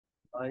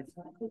I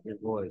your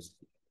voice.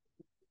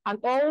 An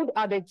old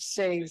adage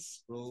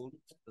says,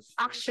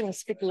 actions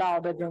speak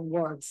louder than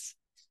words.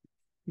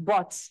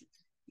 But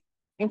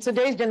in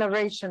today's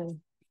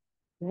generation,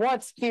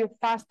 words feel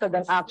faster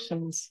than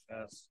actions.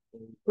 Yes.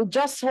 With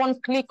just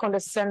one click on the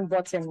send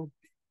button,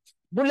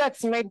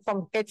 bullets made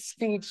from hate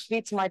speech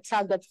hit my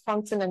target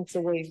continents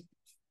away.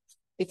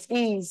 It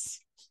is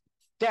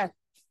death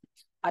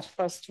at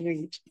first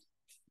read.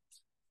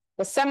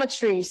 The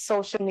cemetery is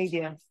social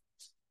media,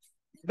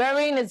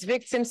 burying its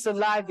victims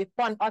alive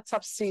before an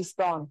autopsy is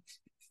done.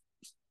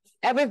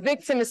 Every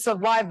victim is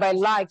survived by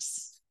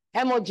likes,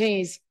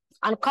 emojis,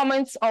 and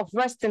comments of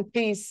rest in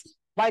peace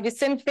by the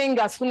same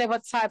fingers who never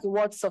type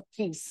words of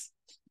peace.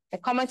 A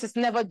comment is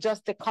never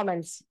just a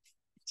comment.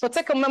 So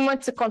take a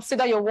moment to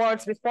consider your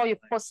words before you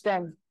post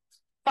them.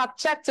 Fact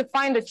check to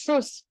find the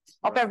truth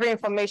of every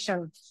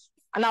information.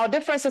 And our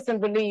differences in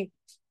belief,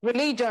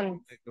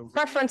 religion,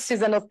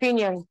 preferences, and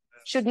opinion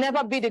should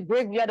never be the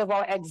graveyard of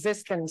our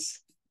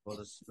existence.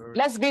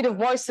 Let's be the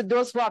voice to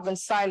those who have been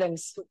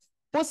silenced,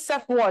 whose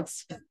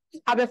self-words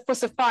have been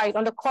crucified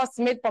on the cross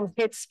made from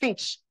hate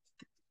speech.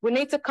 We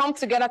need to come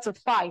together to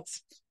fight.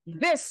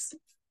 This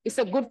is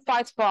a good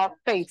fight for our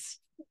faith.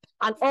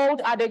 An old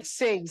adage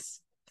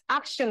says,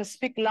 actions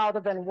speak louder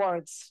than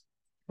words.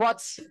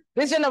 But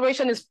this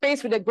generation is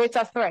faced with a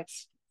greater threat.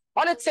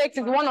 All it takes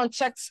is one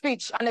unchecked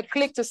speech and a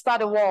click to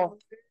start a war.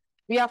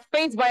 We are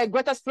faced by a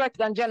greater threat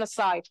than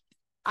genocide,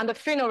 and the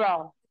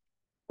funeral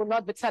will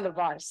not be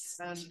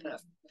televised.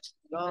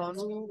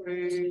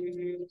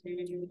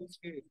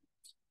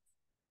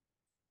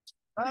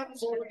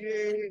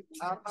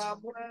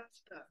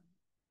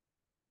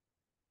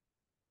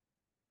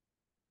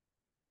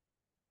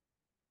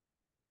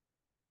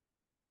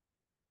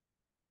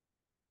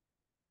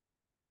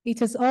 It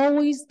has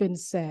always been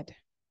said,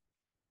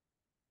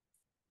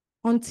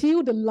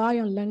 until the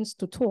lion learns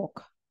to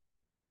talk,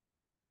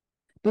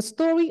 the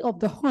story of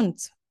the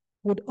hunt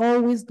would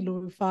always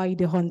glorify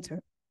the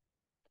hunter.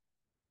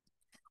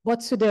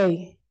 But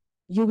today,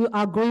 you will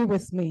agree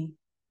with me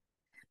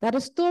that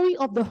the story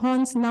of the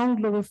hunt now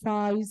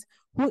glorifies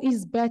who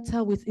is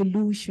better with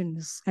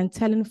illusions and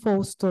telling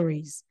false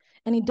stories.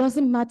 And it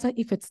doesn't matter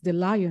if it's the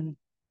lion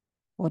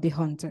or the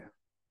hunter.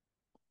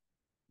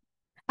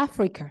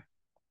 Africa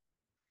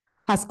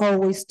has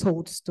always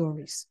told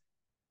stories.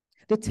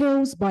 The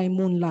tales by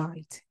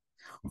moonlight,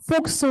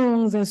 folk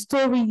songs and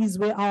stories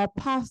were our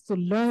path to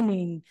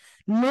learning,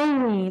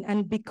 knowing,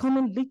 and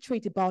becoming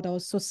literate about our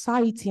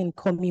society and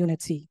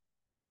community.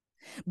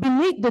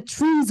 Beneath the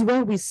trees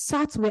where we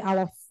sat were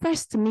our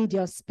first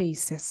media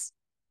spaces.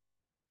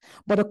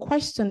 But the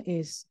question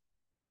is,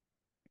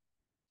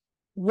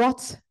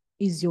 what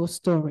is your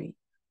story?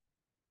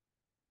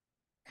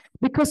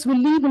 Because we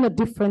live in a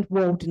different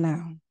world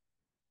now.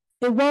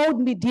 A world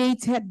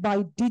mediated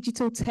by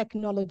digital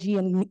technology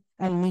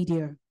and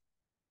media.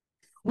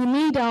 We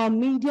need our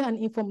media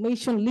and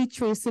information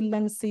literacy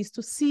lenses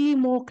to see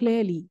more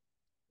clearly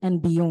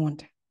and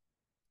beyond.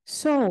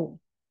 So,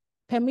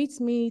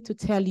 permit me to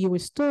tell you a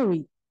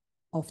story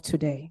of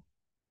today.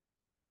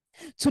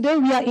 Today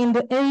we are in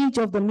the age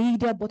of the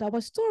media, but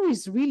our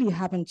stories really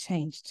haven't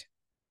changed.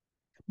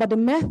 But the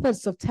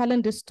methods of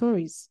telling the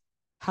stories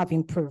have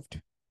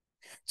improved.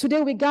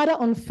 Today we gather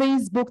on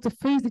Facebook to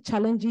face the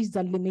challenges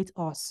that limit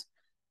us.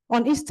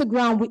 On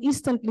Instagram, we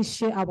instantly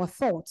share our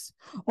thoughts.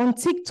 On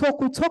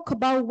TikTok, we talk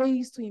about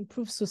ways to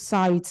improve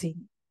society.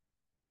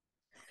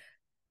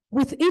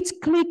 With each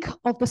click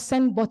of the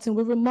send button,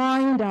 we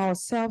remind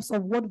ourselves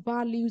of what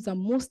values are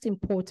most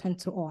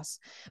important to us.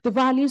 The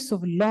values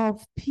of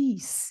love,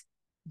 peace,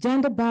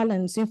 gender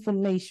balance,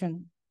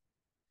 information.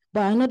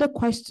 But another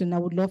question I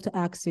would love to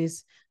ask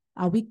is,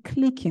 are we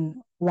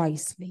clicking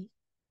wisely?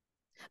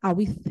 Are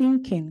we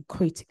thinking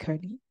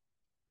critically?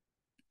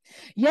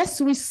 Yes,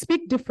 we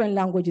speak different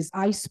languages.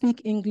 I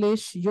speak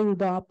English,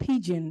 Yoruba,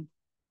 Pidgin,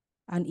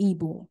 and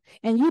Igbo.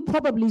 And you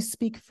probably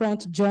speak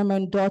French,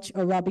 German, Dutch,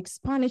 Arabic,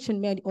 Spanish,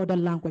 and many other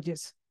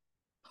languages.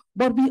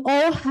 But we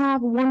all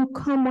have one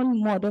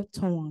common mother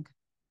tongue,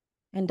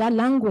 and that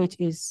language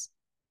is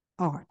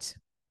art.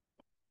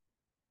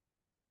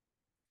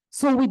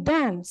 So we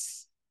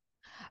dance,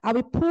 and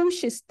we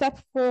push a step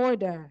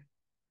further,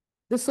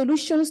 the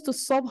solutions to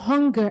solve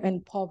hunger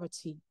and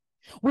poverty.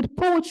 With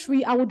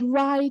poetry, I would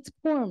write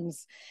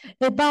poems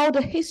about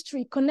the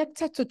history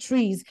connected to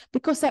trees,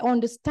 because I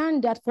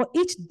understand that for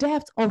each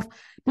death of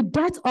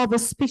a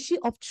species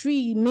of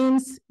tree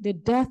means the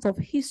death of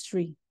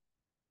history,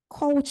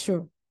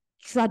 culture,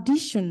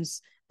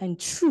 traditions, and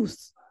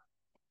truth.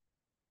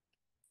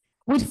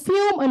 With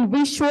film and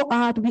visual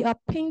art, we are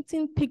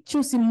painting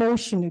pictures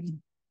emotionally,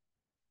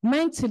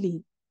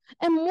 mentally,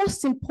 and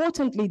most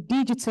importantly,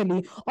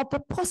 digitally, of the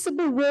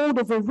possible world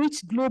of a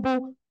rich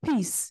global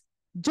peace,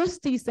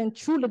 justice, and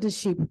true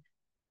leadership,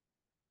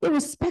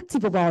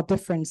 irrespective of our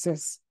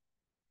differences.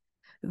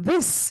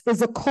 This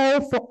is a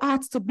call for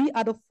art to be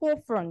at the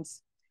forefront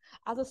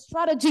as a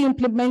strategy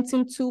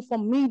implementing tool for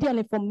media and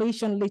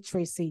information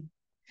literacy.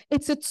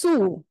 It's a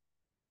tool,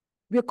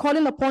 We're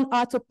calling upon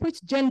art to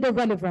preach gender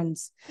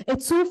relevance, a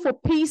tool for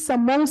peace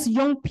amongst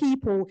young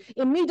people,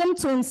 a medium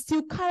to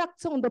instill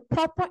character on the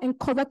proper and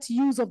correct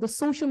use of the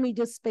social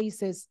media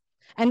spaces,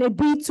 and a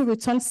bid to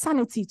return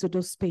sanity to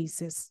those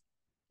spaces.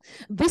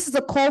 This is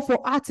a call for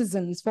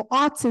artisans, for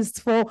artists,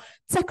 for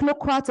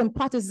technocrats and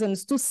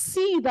partisans to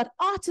see that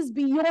art is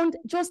beyond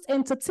just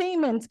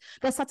entertainment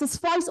that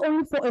satisfies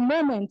only for a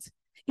moment.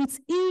 It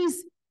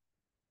is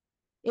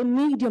a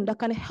medium that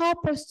can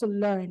help us to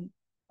learn,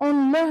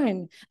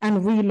 unlearn,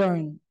 and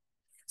relearn.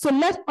 So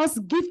let us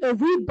give a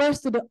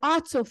rebirth to the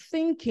art of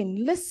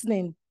thinking,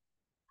 listening,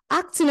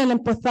 acting, and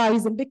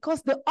empathizing,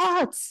 because the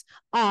arts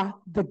are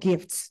the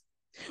gifts.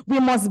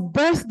 We must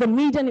birth the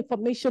media and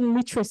information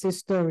literacy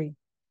story.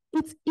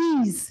 It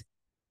is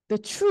the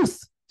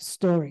truth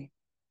story.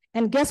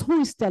 And guess who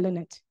is telling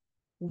it?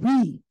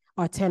 We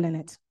are telling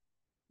it.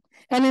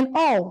 And in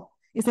all,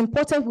 it's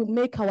important we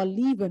make our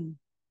living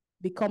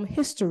become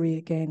history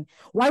again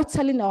while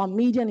telling our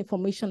media and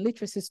information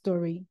literacy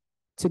story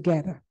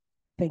together.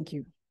 Thank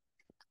you.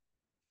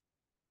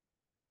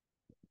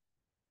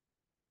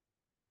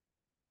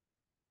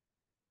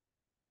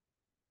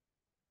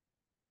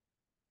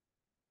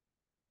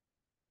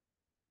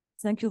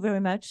 Thank you very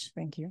much.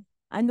 Thank you.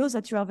 I know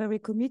that you are very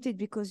committed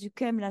because you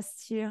came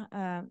last year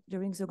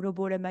during the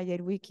Global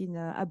MIL Week in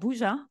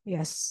Abuja.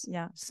 Yes.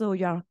 Yeah, so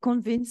you are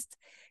convinced,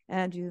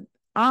 and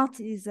art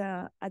is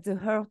at the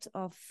heart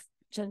of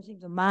changing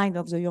the mind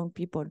of the young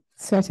people.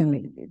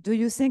 Certainly. Do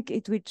you think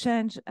it will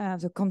change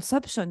the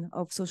consumption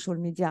of social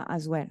media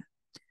as well?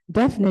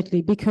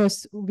 Definitely,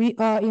 because we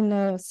are in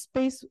a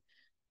space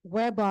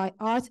whereby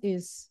art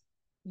is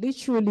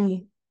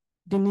literally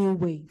the new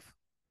wave.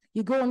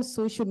 You go on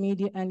social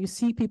media and you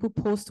see people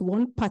post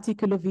one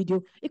particular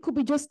video. It could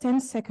be just 10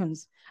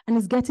 seconds and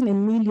it's getting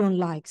 1 million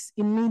likes,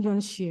 1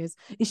 million shares.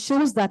 It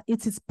shows that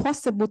it is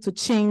possible to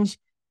change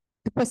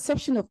the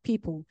perception of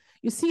people.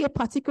 You see a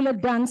particular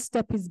dance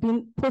step is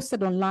being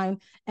posted online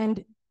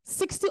and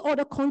 60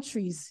 other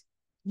countries,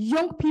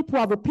 young people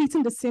are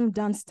repeating the same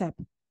dance step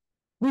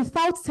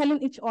without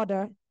telling each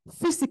other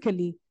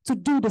physically to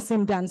do the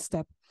same dance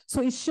step.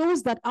 So it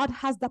shows that art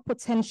has that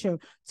potential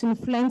to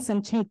influence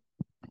and change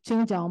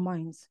our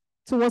minds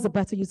towards a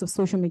better use of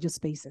social media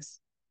spaces.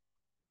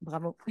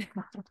 Bravo.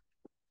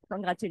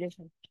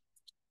 Congratulations.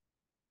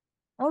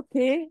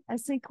 Okay, I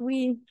think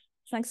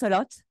thanks a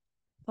lot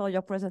for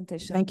your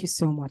presentation. Thank you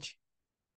so much.